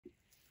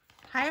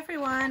Hi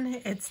everyone,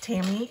 it's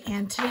Tammy,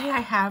 and today I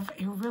have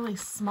a really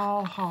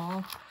small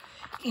haul.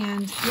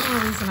 And the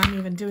only reason I'm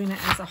even doing it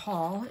as a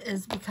haul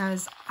is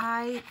because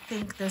I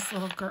think this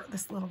little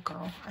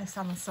girl, I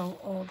sound so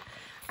old.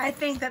 I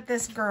think that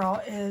this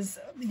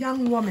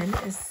young woman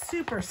is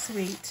super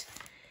sweet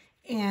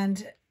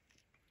and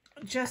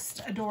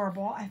just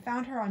adorable. I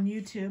found her on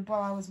YouTube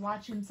while I was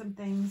watching some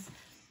things,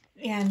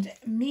 and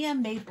Mia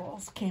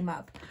Maples came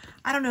up.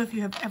 I don't know if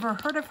you have ever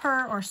heard of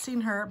her or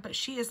seen her, but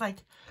she is like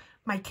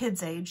my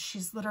kid's age.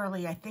 She's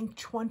literally, I think,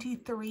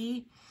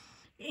 23,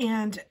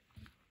 and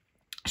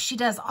she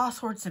does all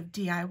sorts of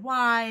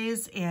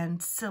DIYs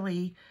and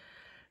silly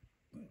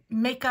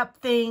makeup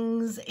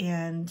things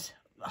and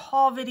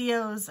haul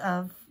videos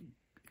of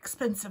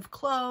expensive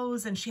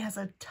clothes, and she has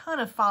a ton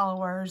of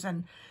followers,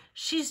 and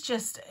she's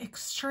just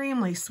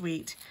extremely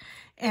sweet.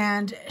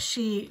 And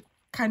she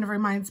kind of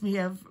reminds me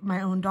of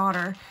my own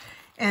daughter,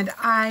 and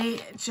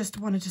I just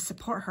wanted to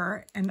support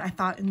her, and I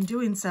thought in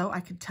doing so I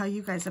could tell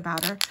you guys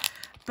about her.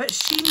 But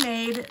she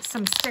made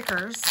some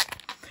stickers.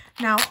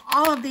 Now,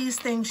 all of these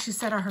things she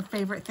said are her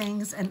favorite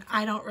things, and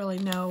I don't really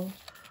know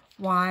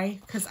why,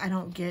 because I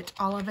don't get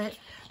all of it.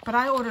 But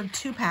I ordered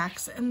 2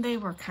 packs, and they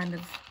were kind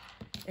of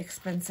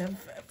expensive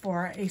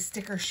for a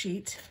sticker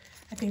sheet.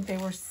 I think they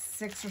were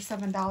 $6 or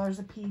 $7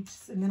 a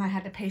piece, and then I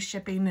had to pay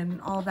shipping and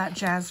all that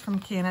jazz from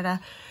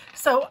Canada.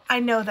 So I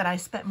know that I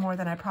spent more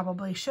than I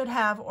probably should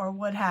have or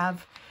would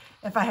have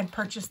if I had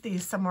purchased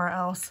these somewhere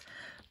else.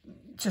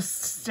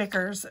 Just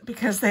stickers,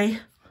 because they,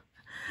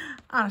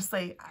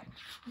 honestly,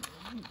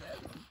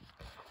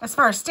 as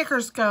far as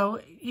stickers go,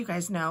 you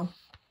guys know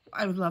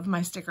I love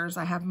my stickers.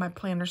 I have my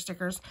planner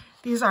stickers.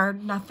 These are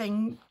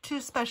nothing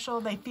too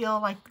special. They feel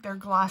like they're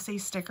glossy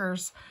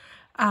stickers,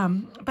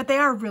 but they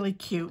are really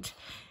cute.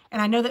 And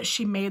I know that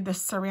she made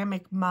this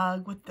ceramic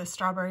mug with the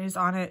strawberries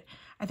on it.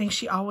 I think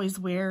she always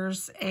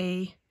wears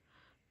a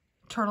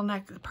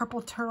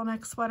purple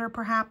turtleneck sweater,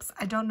 perhaps.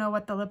 I don't know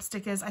what the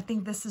lipstick is. I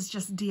think this is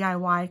just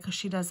DIY because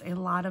she does a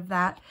lot of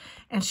that,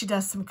 and she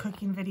does some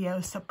cooking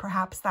videos, so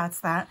perhaps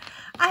that's that.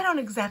 I don't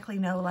exactly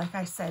know, like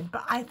I said,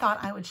 but I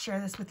thought I would share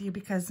this with you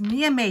because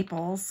Mia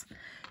Maples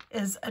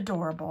is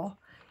adorable,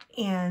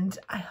 and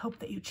I hope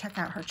that you check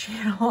out her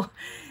channel.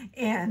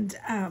 And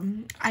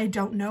I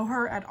don't know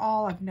her at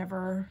all. I've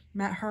never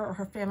met her or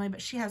her family,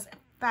 but she has a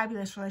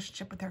fabulous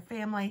relationship with her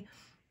family,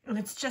 and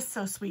it's just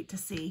so sweet to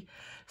see.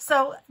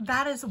 So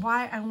that is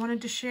why I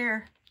wanted to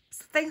share.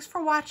 So thanks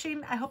for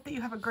watching. I hope that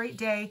you have a great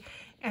day.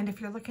 And if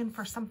you're looking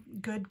for some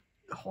good,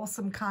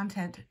 wholesome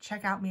content,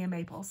 check out Mia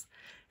Maples.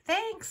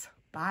 Thanks.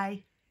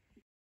 Bye.